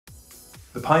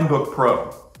The Pinebook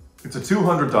Pro. It's a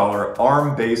 $200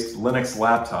 ARM-based Linux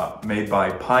laptop made by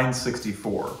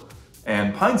Pine64.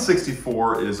 And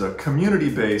Pine64 is a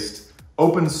community-based,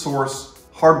 open-source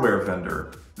hardware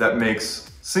vendor that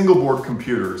makes single-board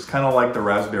computers, kind of like the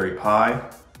Raspberry Pi,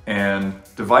 and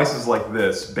devices like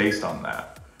this based on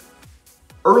that.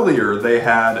 Earlier, they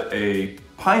had a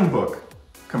Pinebook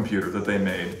computer that they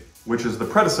made, which is the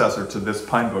predecessor to this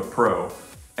Pinebook Pro.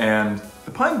 And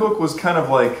the Pinebook was kind of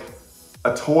like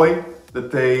a toy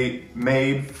that they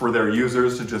made for their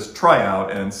users to just try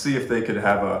out and see if they could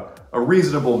have a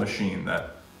reasonable machine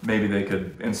that maybe they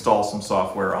could install some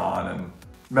software on and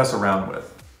mess around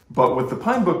with. But with the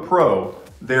Pinebook Pro,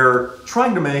 they're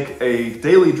trying to make a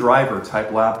daily driver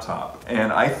type laptop.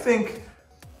 And I think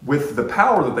with the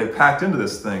power that they packed into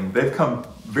this thing, they've come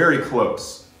very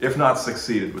close, if not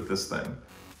succeeded with this thing.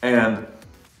 And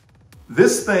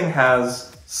this thing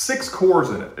has 6 cores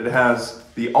in it. It has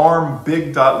the ARM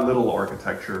big dot little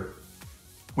architecture,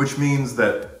 which means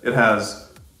that it has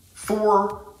 4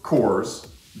 cores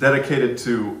dedicated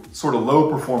to sort of low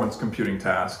performance computing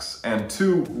tasks and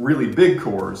 2 really big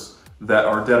cores that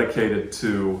are dedicated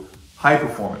to high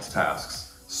performance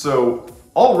tasks. So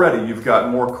already you've got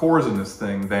more cores in this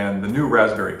thing than the new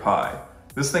Raspberry Pi.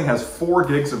 This thing has 4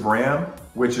 gigs of RAM,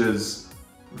 which is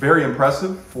very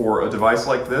impressive for a device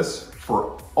like this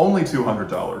for only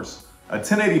 $200. A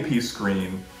 1080p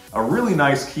screen, a really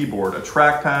nice keyboard, a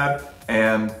trackpad,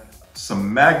 and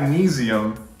some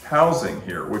magnesium housing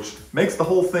here, which makes the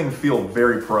whole thing feel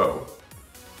very pro.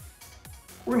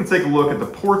 We're going to take a look at the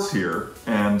ports here,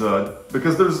 and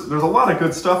because there's a lot of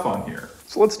good stuff on here.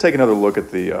 So let's take another look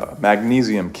at the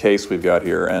magnesium case we've got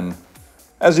here, and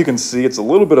as you can see, it's a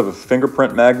little bit of a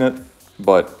fingerprint magnet,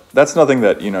 but that's nothing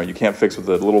that you can't fix with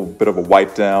a little bit of a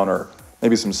wipe down or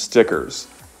maybe some stickers.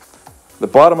 The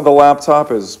bottom of the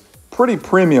laptop is pretty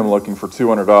premium looking for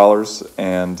 $200,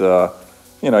 and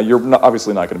you're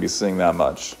obviously not going to be seeing that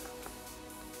much.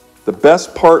 The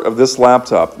best part of this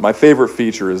laptop, my favorite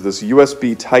feature, is this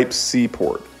USB Type-C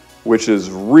port, which is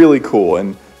really cool.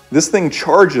 And this thing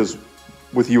charges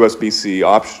with USB-C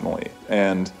optionally,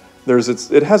 and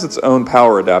it has its own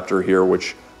power adapter here,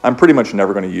 which I'm pretty much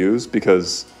never going to use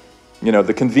because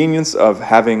the convenience of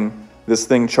having this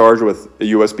thing charged with a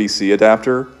USB-C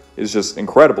adapter is just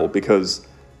incredible, because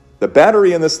the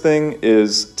battery in this thing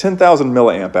is 10,000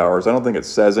 milliamp hours. I don't think it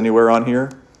says anywhere on here,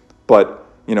 but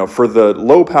for the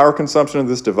low power consumption of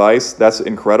this device, that's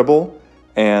incredible.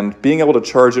 And being able to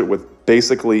charge it with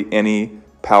basically any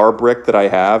power brick that I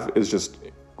have is just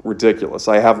ridiculous.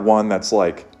 I have one that's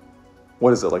like,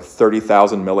 what is it, like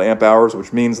 30,000 milliamp hours,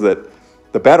 which means that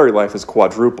the battery life is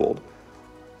quadrupled.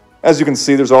 As you can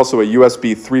see, there's also a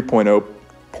USB 3.0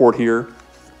 port here.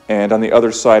 And on the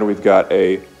other side, we've got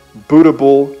a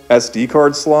bootable SD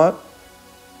card slot.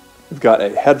 We've got a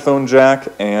headphone jack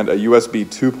and a USB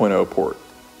 2.0 port.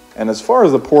 And as far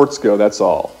as the ports go, that's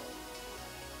all.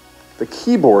 The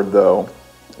keyboard, though,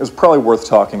 is probably worth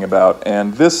talking about.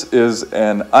 And this is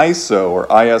an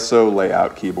ISO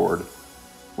layout keyboard,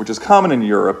 which is common in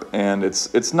Europe. And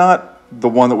it's not the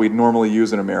one that we'd normally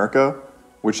use in America,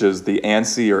 which is the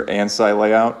ANSI or ANSI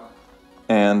layout.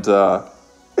 And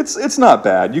it's not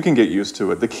bad. You can get used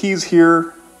to it. The keys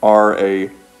here are a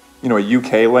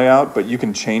UK layout, but you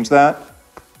can change that.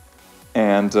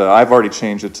 And I've already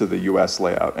changed it to the US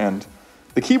layout. And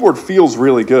the keyboard feels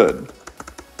really good.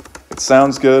 It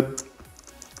sounds good.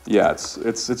 Yeah,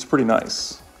 it's pretty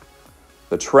nice.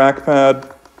 The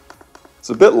trackpad, it's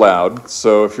a bit loud,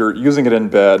 so if you're using it in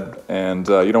bed and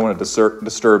you don't want to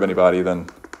disturb anybody, then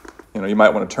you might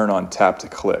want to turn on tap to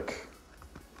click.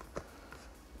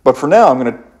 But for now, I'm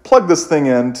going to plug this thing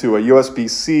into a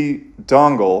USB-C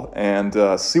dongle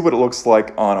and see what it looks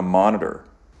like on a monitor.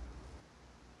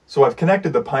 So I've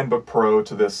connected the Pinebook Pro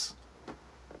to this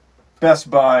Best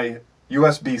Buy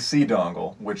USB-C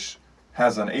dongle, which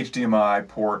has an HDMI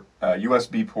port, a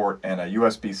USB port, and a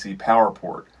USB-C power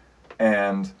port.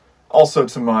 And also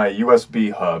to my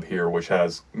USB hub here, which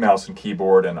has mouse and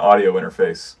keyboard and audio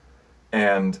interface.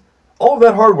 And all of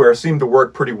that hardware seemed to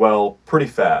work pretty well, pretty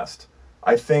fast.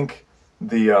 I think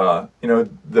the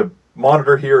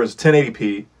monitor here is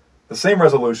 1080p, the same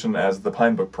resolution as the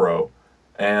Pinebook Pro,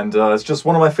 and it's just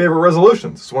one of my favorite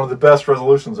resolutions. It's one of the best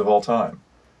resolutions of all time.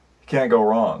 You can't go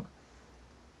wrong.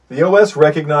 The OS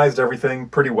recognized everything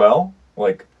pretty well,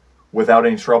 like without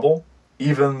any trouble.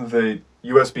 Even the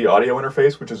USB audio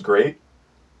interface, which is great.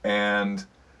 And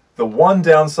the one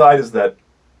downside is that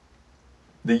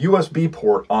the USB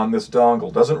port on this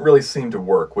dongle doesn't really seem to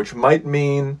work, which might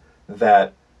mean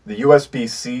that the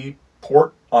USB-C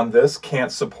port on this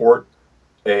can't support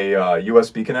a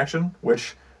USB connection,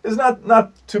 which is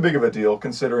not too big of a deal,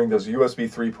 considering there's a USB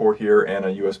 3 port here and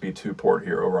a USB 2 port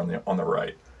here over on the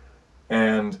right.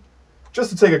 And just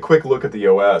to take a quick look at the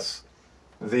OS,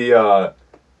 the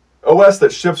OS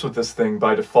that ships with this thing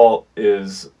by default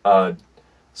is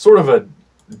sort of a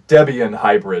Debian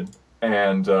hybrid,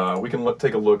 and we can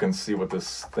take a look and see what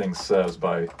this thing says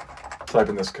by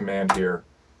typing this command here.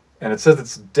 And it says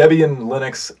it's Debian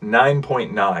Linux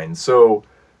 9.9, so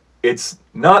it's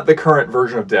not the current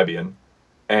version of Debian,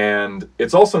 and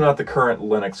it's also not the current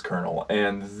Linux kernel.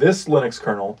 And this Linux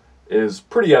kernel is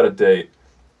pretty out of date,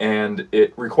 and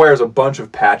it requires a bunch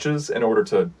of patches in order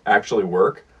to actually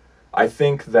work. I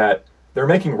think that they're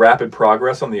making rapid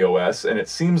progress on the OS, and it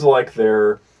seems like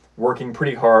they're working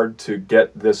pretty hard to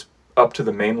get this up to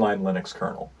the mainline Linux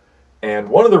kernel. And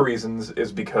one of the reasons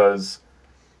is because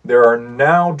there are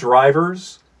now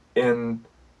drivers in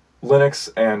Linux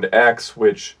and X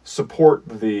which support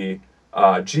the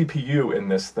GPU in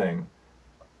this thing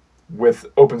with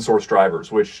open source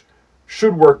drivers, which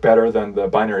should work better than the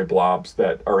binary blobs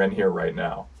that are in here right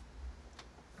now.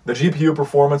 The GPU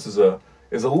performance is a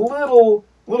little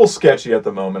sketchy at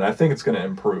the moment. I think it's going to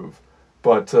improve.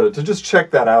 But to just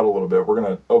check that out a little bit, we're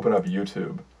going to open up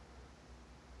YouTube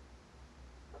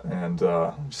and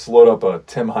just load up a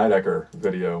Tim Heidecker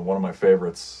video, one of my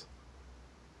favorites.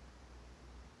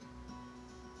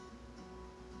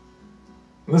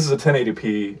 And this is a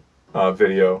 1080p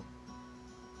video.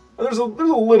 And there's a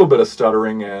little bit of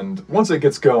stuttering, and once it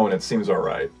gets going, it seems all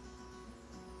right.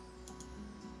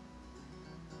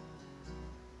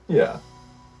 Yeah.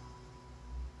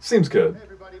 Seems good. Hey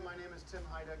everybody, my name is Tim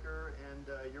Heidecker, and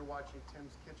you're watching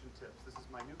Tim's Kitchen Tips. This is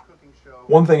my new cooking show.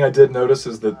 One thing I did notice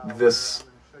is that this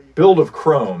build of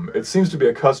Chrome, it seems to be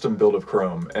a custom build of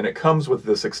Chrome, and it comes with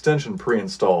this extension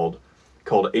pre-installed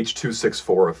called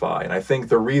H.264ify. And I think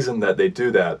the reason that they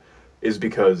do that is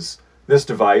because this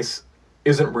device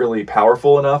isn't really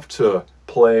powerful enough to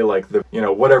play like the,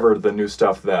 whatever the new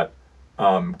stuff that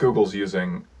Google's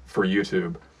using for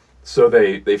YouTube. So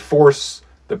they force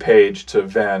the page to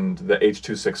vend the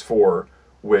H.264,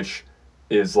 which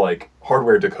is like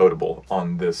hardware decodable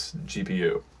on this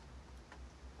GPU.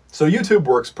 So YouTube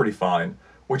works pretty fine,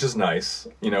 which is nice,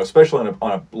 especially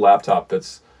on a laptop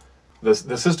that's, the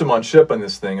system on chip on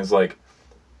this thing is like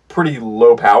pretty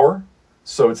low power,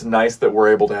 so it's nice that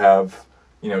we're able to have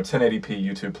 1080p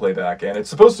YouTube playback, and it's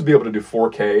supposed to be able to do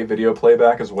 4K video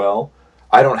playback as well.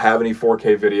 I don't have any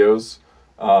 4K videos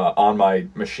on my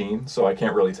machine, so I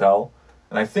can't really tell.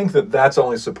 And I think that that's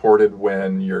only supported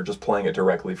when you're just playing it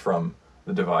directly from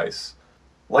the device.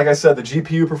 Like I said, the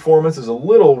GPU performance is a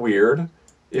little weird.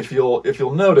 If you'll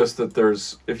notice that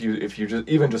there's, if you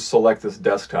just select this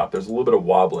desktop, there's a little bit of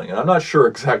wobbling, and I'm not sure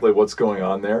exactly what's going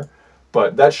on there,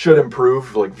 but that should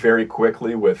improve like very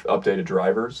quickly with updated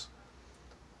drivers.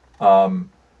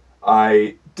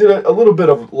 I did a little bit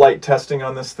of light testing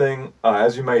on this thing.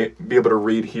 As you might be able to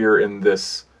read here in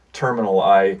this terminal,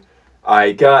 I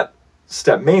got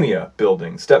StepMania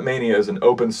building. StepMania is an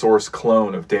open source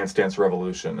clone of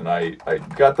DanceDanceRevolution, and I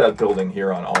got that building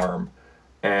here on ARM,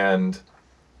 and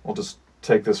we'll just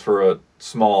take this for a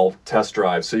small test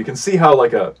drive so you can see how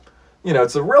like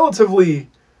it's a relatively,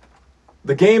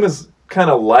 the game is kind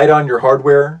of light on your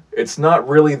hardware. It's not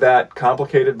really that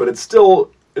complicated, but it's still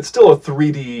a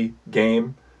 3D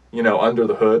game, under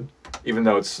the hood, even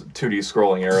though it's 2D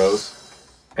scrolling arrows.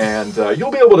 And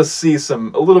you'll be able to see a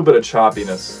little bit of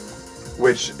choppiness,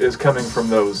 which is coming from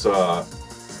those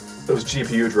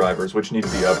GPU drivers, which need to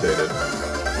be updated.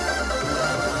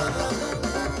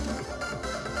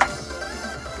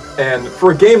 And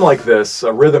for a game like this,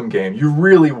 a rhythm game, you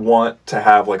really want to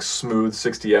have like smooth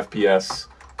 60 FPS,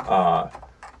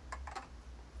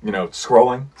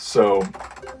 scrolling. So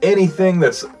anything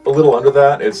that's a little under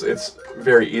that, it's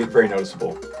very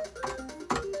noticeable.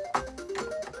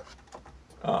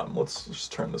 Let's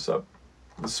just turn this up,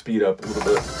 the speed up a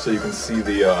little bit, so you can see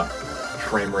the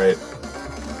frame rate.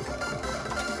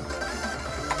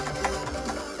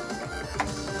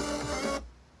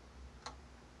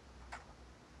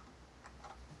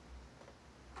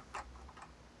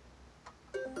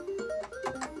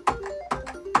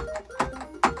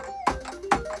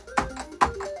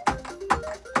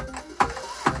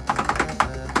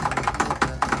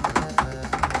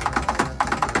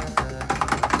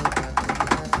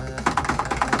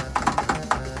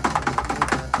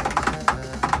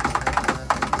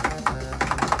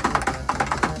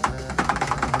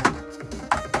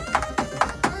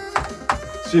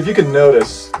 So if you can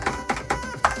notice,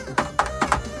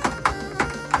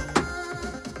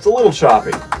 it's a little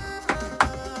choppy.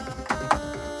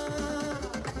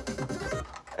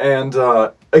 And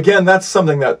again, that's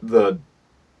something that the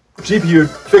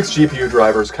fixed GPU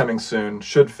drivers coming soon,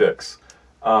 should fix.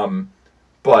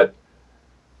 But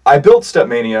I built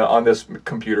StepMania on this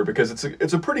computer because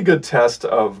it's a pretty good test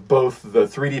of both the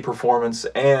 3D performance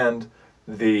and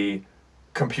the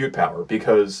compute power,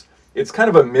 because it's kind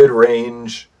of a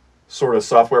mid-range sort of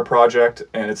software project,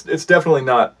 and it's definitely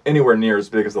not anywhere near as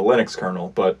big as the Linux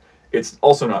kernel, but it's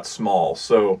also not small.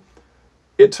 So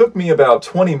it took me about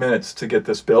 20 minutes to get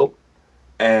this built,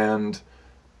 and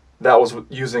that was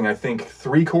using, I think,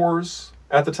 3 cores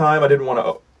at the time. I didn't want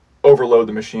to overload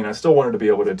the machine. I still wanted to be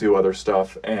able to do other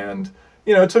stuff, and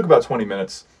it took about 20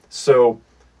 minutes. So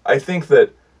I think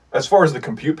that as far as the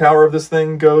compute power of this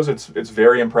thing goes, it's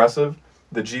very impressive.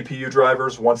 The GPU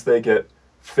drivers, once they get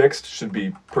fixed, should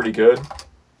be pretty good.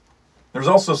 There's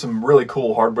also some really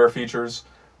cool hardware features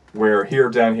where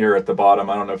down here at the bottom,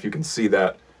 I don't know if you can see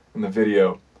that in the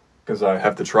video because I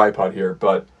have the tripod here,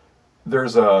 but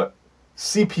there's a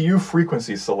CPU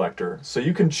frequency selector. So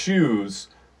you can choose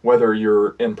whether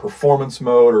you're in performance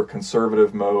mode or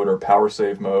conservative mode or power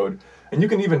save mode, and you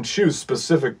can even choose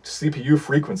specific CPU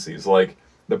frequencies. Like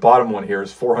the bottom one here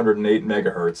is 408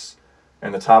 megahertz,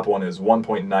 and the top one is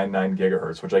 1.99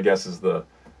 gigahertz, which I guess is the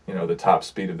top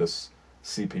speed of this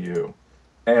CPU.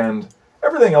 And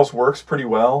everything else works pretty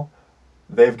well.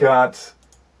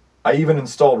 I even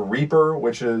installed Reaper,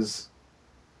 which is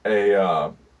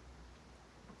it's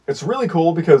really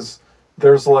cool because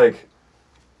there's like,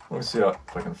 let me see if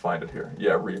I can find it here.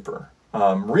 Yeah, Reaper.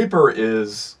 Reaper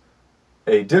is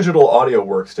a digital audio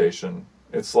workstation.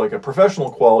 It's like a professional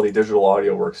quality digital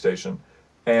audio workstation.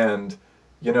 And,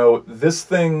 this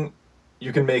thing,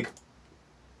 you can make,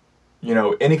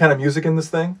 any kind of music in this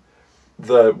thing.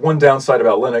 The one downside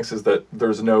about Linux is that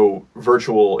there's no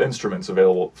virtual instruments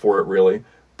available for it, really.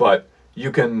 But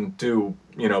you can do,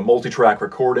 multi-track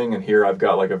recording, and here I've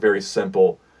got like a very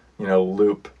simple,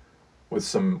 loop with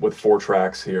 4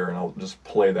 tracks here, and I'll just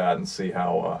play that and see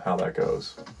how that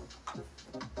goes.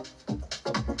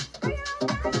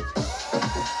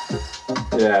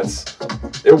 Yeah,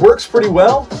 it works pretty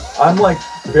well. I'm like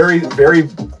very, very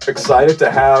excited to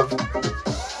have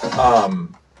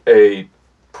a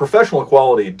professional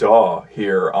quality DAW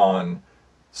here on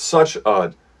such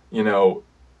a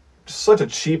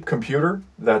cheap computer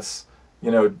that's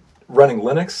running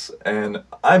Linux, and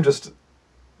I'm just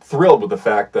thrilled with the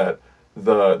fact that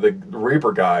the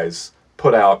Reaper guys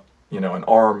put out an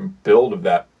ARM build of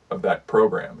that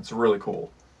program. It's really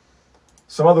cool.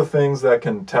 Some other things that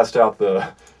can test out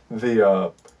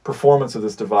the performance of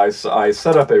this device, I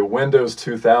set up a Windows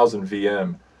 2000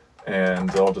 VM,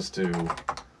 and I'll just do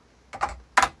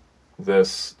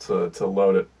this to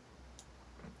load it.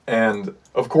 And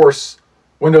of course,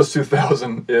 Windows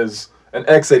 2000 is an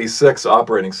x86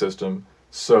 operating system,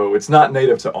 so it's not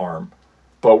native to ARM,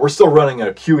 but we're still running a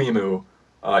QEMU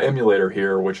emulator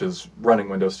here, which is running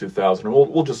Windows 2000, and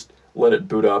we'll just let it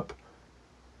boot up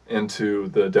into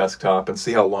the desktop and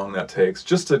see how long that takes,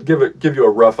 just to give you a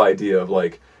rough idea of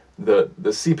like the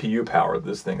CPU power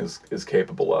this thing is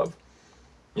capable of.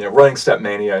 Running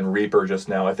StepMania and Reaper just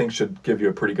now, I think should give you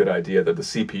a pretty good idea that the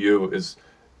CPU is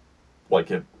like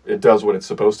it does what it's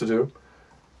supposed to do.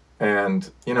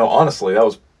 And honestly, that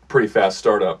was pretty fast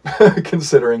startup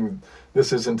considering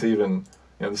this isn't even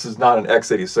this is not an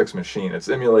x86 machine. It's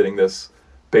emulating this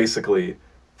basically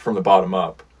from the bottom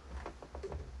up.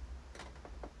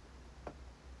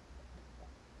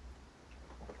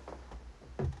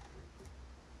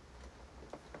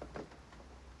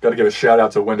 Got to give a shout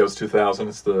out to Windows 2000.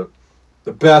 It's the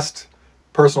best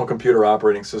personal computer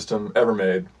operating system ever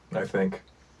made, I think.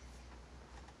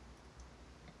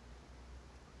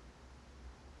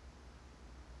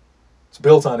 It's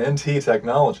built on NT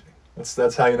technology.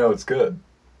 That's how you know it's good.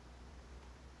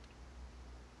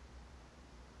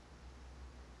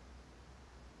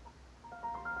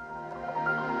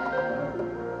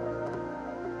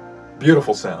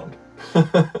 Beautiful sound.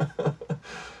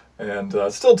 And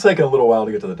still taking a little while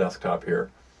to get to the desktop here.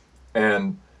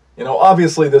 And,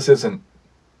 obviously this isn't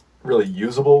really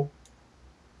usable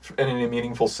in any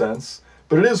meaningful sense,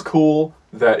 but it is cool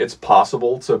that it's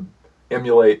possible to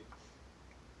emulate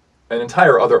an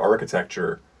entire other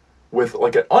architecture with,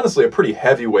 like, honestly, a pretty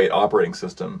heavyweight operating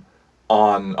system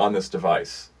on this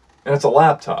device. And it's a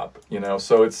laptop,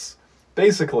 so it's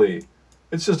basically,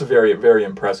 it's just a very, very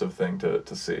impressive thing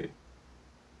to see.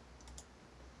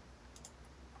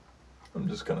 I'm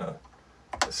just gonna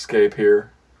escape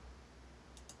here.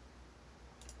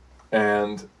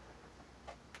 And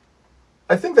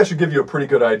I think that should give you a pretty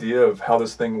good idea of how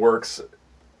this thing works.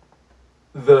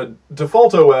 The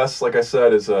default OS, like I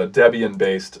said, is a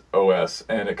Debian-based OS,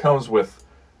 and it comes with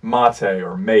Mate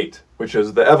or Mate, which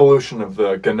is the evolution of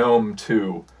the GNOME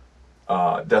 2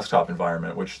 desktop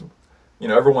environment, which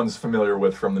everyone's familiar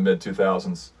with from the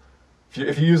mid-2000s.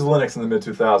 If you use Linux in the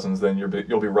mid-2000s, then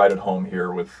you'll be right at home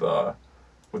here with the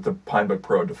Pinebook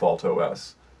Pro default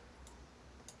OS.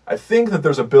 I think that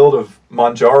there's a build of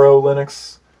Manjaro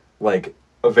Linux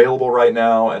available right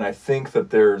now, and I think that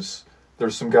there's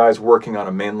some guys working on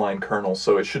a mainline kernel,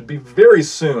 so it should be very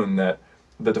soon that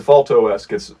the default OS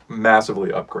gets massively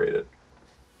upgraded.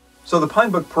 So the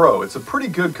Pinebook Pro, it's a pretty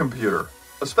good computer,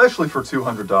 especially for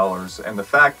 $200, and the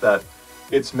fact that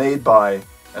it's made by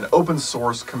an open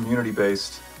source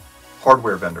community-based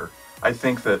hardware vendor. I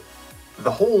think that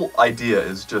the whole idea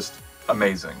is just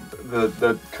amazing.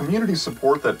 The community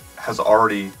support that has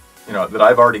already, that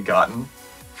I've already gotten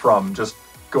from just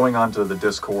going onto the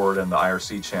Discord and the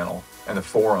IRC channel and the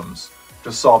forums,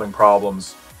 just solving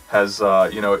problems, has,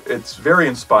 it's very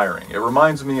inspiring. It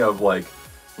reminds me of the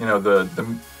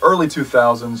early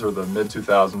 2000s or the mid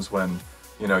 2000s when,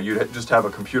 you'd just have a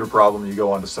computer problem, you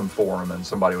go onto some forum and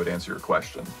somebody would answer your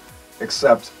question.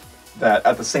 Except that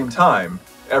at the same time,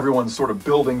 everyone's sort of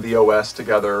building the OS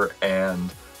together,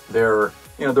 and they're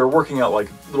working out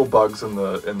little bugs in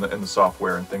the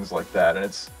software and things like that, and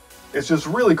it's just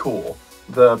really cool.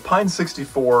 The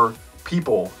Pine64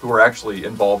 people who are actually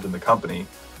involved in the company,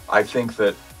 I think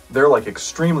that they're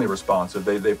extremely responsive.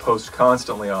 They post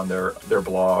constantly on their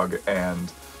blog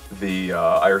and the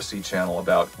IRC channel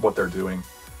about what they're doing.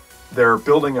 They're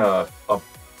building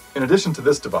in addition to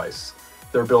this device,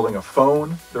 they're building a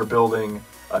phone, they're building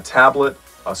a tablet,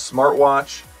 a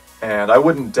smartwatch, and I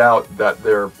wouldn't doubt that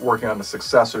they're working on a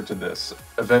successor to this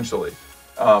eventually.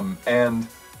 And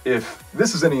if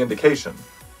this is any indication,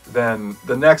 then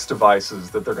the next devices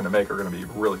that they're going to make are going to be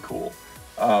really cool.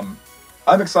 I'm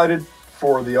excited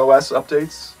for the OS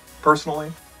updates,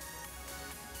 personally.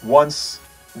 Once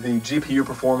the GPU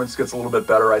performance gets a little bit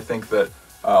better, I think that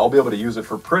I'll be able to use it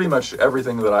for pretty much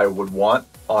everything that I would want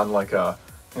on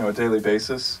a daily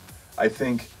basis. I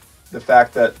think the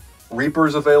fact that Reaper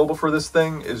is available for this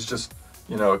thing is just,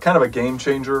 kind of a game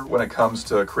changer when it comes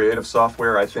to creative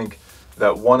software. I think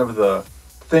that one of the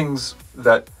things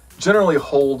that generally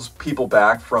holds people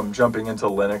back from jumping into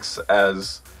Linux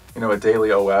as, a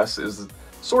daily OS is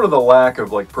sort of the lack of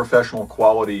professional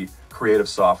quality creative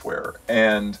software.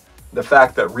 And the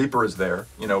fact that Reaper is there,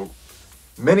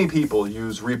 many people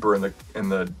use Reaper in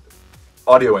the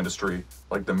audio industry,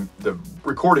 the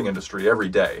recording industry, every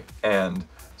day. And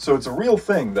so it's a real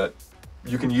thing that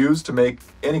you can use to make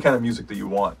any kind of music that you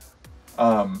want.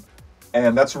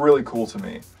 And that's really cool to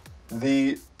me.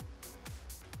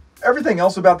 Everything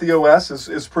else about the OS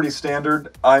is pretty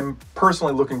standard. I'm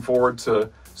personally looking forward to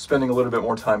spending a little bit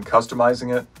more time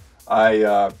customizing it.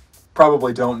 I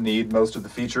probably don't need most of the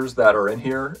features that are in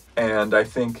here, and I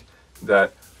think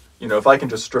that, if I can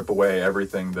just strip away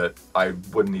everything that I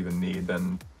wouldn't even need,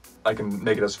 then I can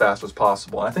make it as fast as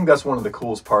possible. And I think that's one of the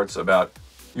coolest parts about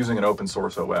using an open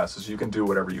source OS, is you can do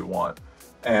whatever you want.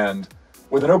 And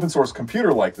with an open source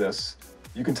computer like this,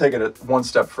 you can take it one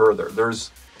step further.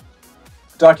 There's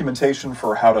documentation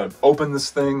for how to open this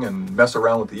thing and mess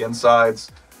around with the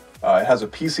insides. It has a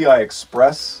PCI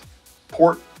Express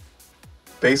port.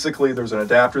 Basically, there's an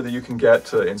adapter that you can get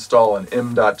to install an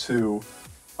M.2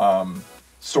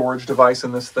 storage device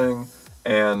in this thing,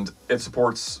 and it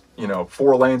supports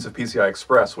 4 lanes of PCI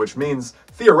Express, which means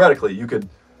theoretically you could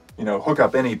hook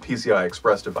up any PCI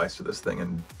Express device to this thing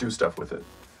and do stuff with it.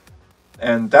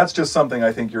 And that's just something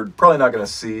I think you're probably not going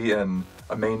to see in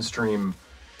a mainstream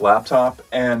laptop.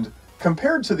 And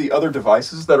compared to the other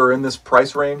devices that are in this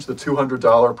price range, the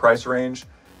 $200 price range,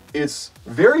 it's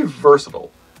very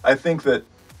versatile. I think that,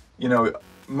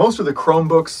 most of the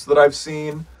Chromebooks that I've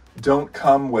seen don't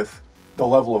come with the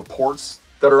level of ports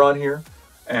that are on here.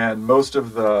 And most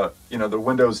of the, the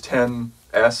Windows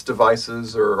 10S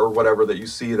devices or whatever that you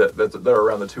see that are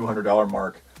around the $200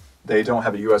 mark, they don't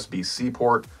have a USB-C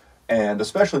port, and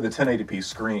especially the 1080p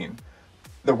screen.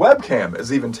 The webcam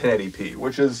is even 1080p,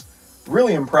 which is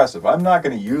really impressive. I'm not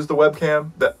going to use the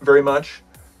webcam very much,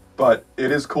 but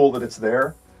it is cool that it's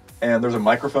there, and there's a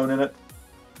microphone in it.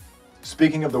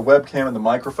 Speaking of the webcam and the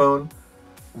microphone,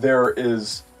 there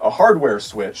is a hardware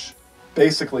switch.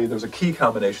 Basically, there's a key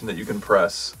combination that you can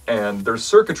press, and there's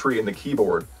circuitry in the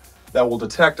keyboard that will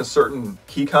detect a certain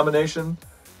key combination,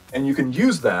 and you can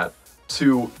use that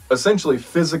to essentially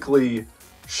physically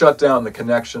shut down the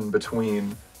connection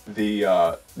between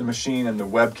the machine and the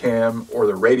webcam, or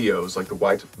the radios like the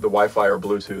Wi-Fi or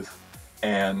Bluetooth,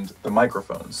 and the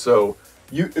microphone. So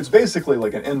it's basically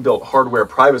like an inbuilt hardware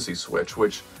privacy switch,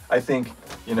 which I think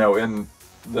in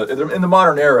the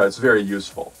modern era it's very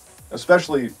useful.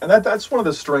 especially, and that's one of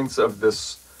the strengths of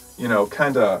this, you know,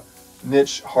 kind of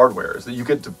niche hardware, is that you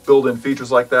get to build in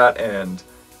features like that, and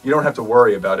you don't have to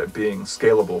worry about it being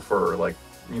scalable for, like,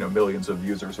 you know, millions of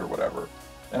users or whatever.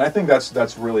 And I think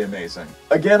that's really amazing.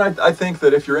 Again, I think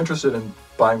that if you're interested in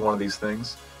buying one of these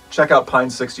things, check out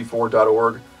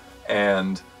pine64.org,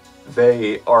 and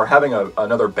they are having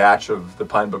another batch of the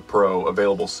Pinebook Pro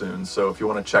available soon. So if you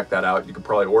want to check that out, you could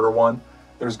probably order one.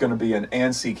 There's going to be an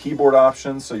ANSI keyboard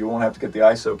option, so you won't have to get the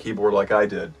ISO keyboard like I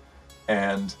did.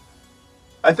 And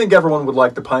I think everyone would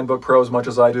like the Pinebook Pro as much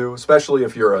as I do, especially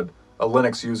if you're a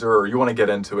Linux user or you want to get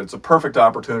into it. It's a perfect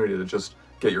opportunity to just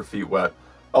get your feet wet.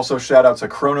 Also, shout out to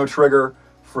Chrono Trigger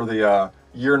for the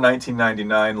year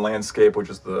 1999 landscape, which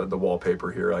is the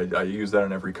wallpaper here. I use that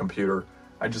on every computer.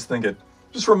 I just think it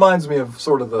just reminds me of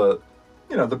sort of the,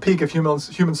 you know, the peak of human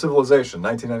civilization,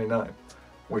 1999,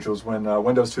 which was when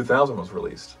Windows 2000 was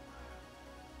released.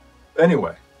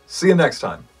 Anyway, see you next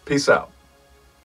time. Peace out.